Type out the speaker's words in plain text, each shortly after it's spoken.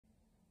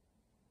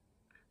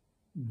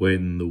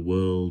When the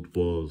world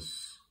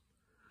was.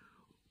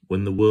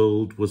 When the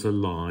world was a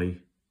lie,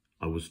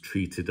 I was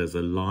treated as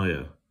a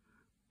liar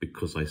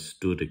because I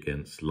stood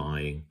against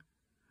lying.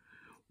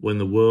 When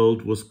the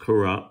world was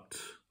corrupt,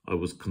 I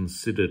was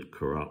considered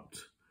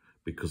corrupt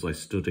because I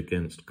stood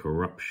against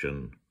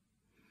corruption.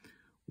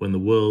 When the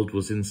world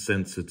was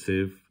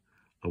insensitive,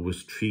 I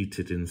was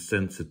treated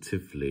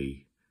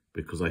insensitively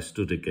because I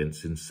stood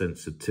against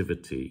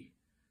insensitivity.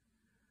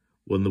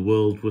 When the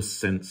world was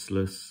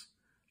senseless,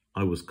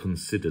 I was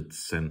considered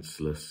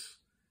senseless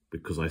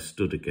because I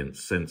stood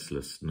against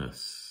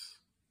senselessness.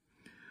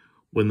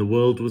 When the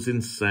world was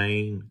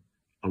insane,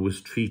 I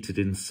was treated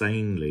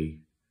insanely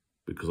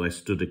because I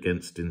stood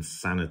against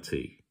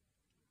insanity.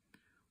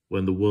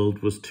 When the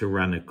world was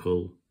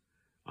tyrannical,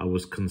 I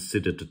was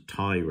considered a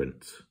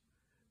tyrant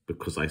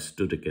because I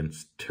stood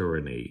against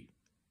tyranny.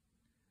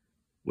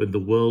 When the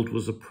world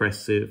was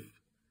oppressive,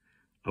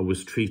 I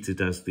was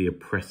treated as the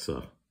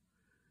oppressor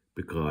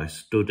because I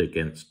stood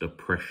against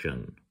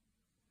oppression.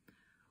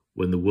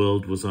 When the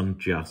world was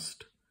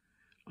unjust,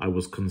 I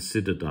was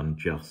considered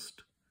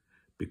unjust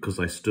because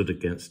I stood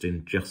against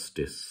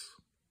injustice.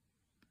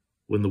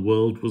 When the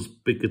world was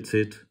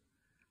bigoted,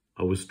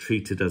 I was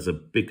treated as a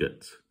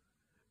bigot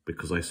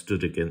because I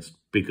stood against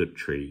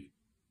bigotry.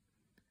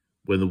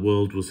 When the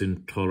world was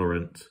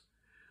intolerant,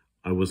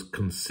 I was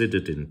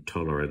considered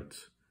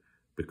intolerant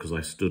because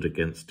I stood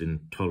against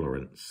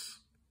intolerance.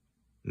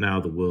 Now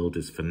the world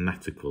is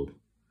fanatical.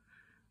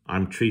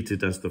 I'm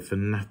treated as the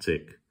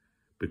fanatic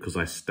because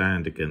I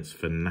stand against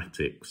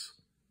fanatics.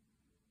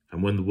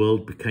 And when the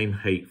world became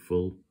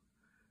hateful,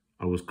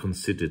 I was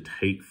considered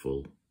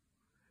hateful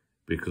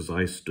because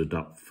I stood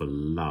up for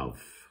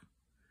love.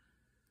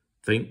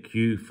 Thank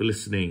you for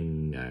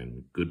listening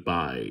and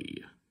goodbye.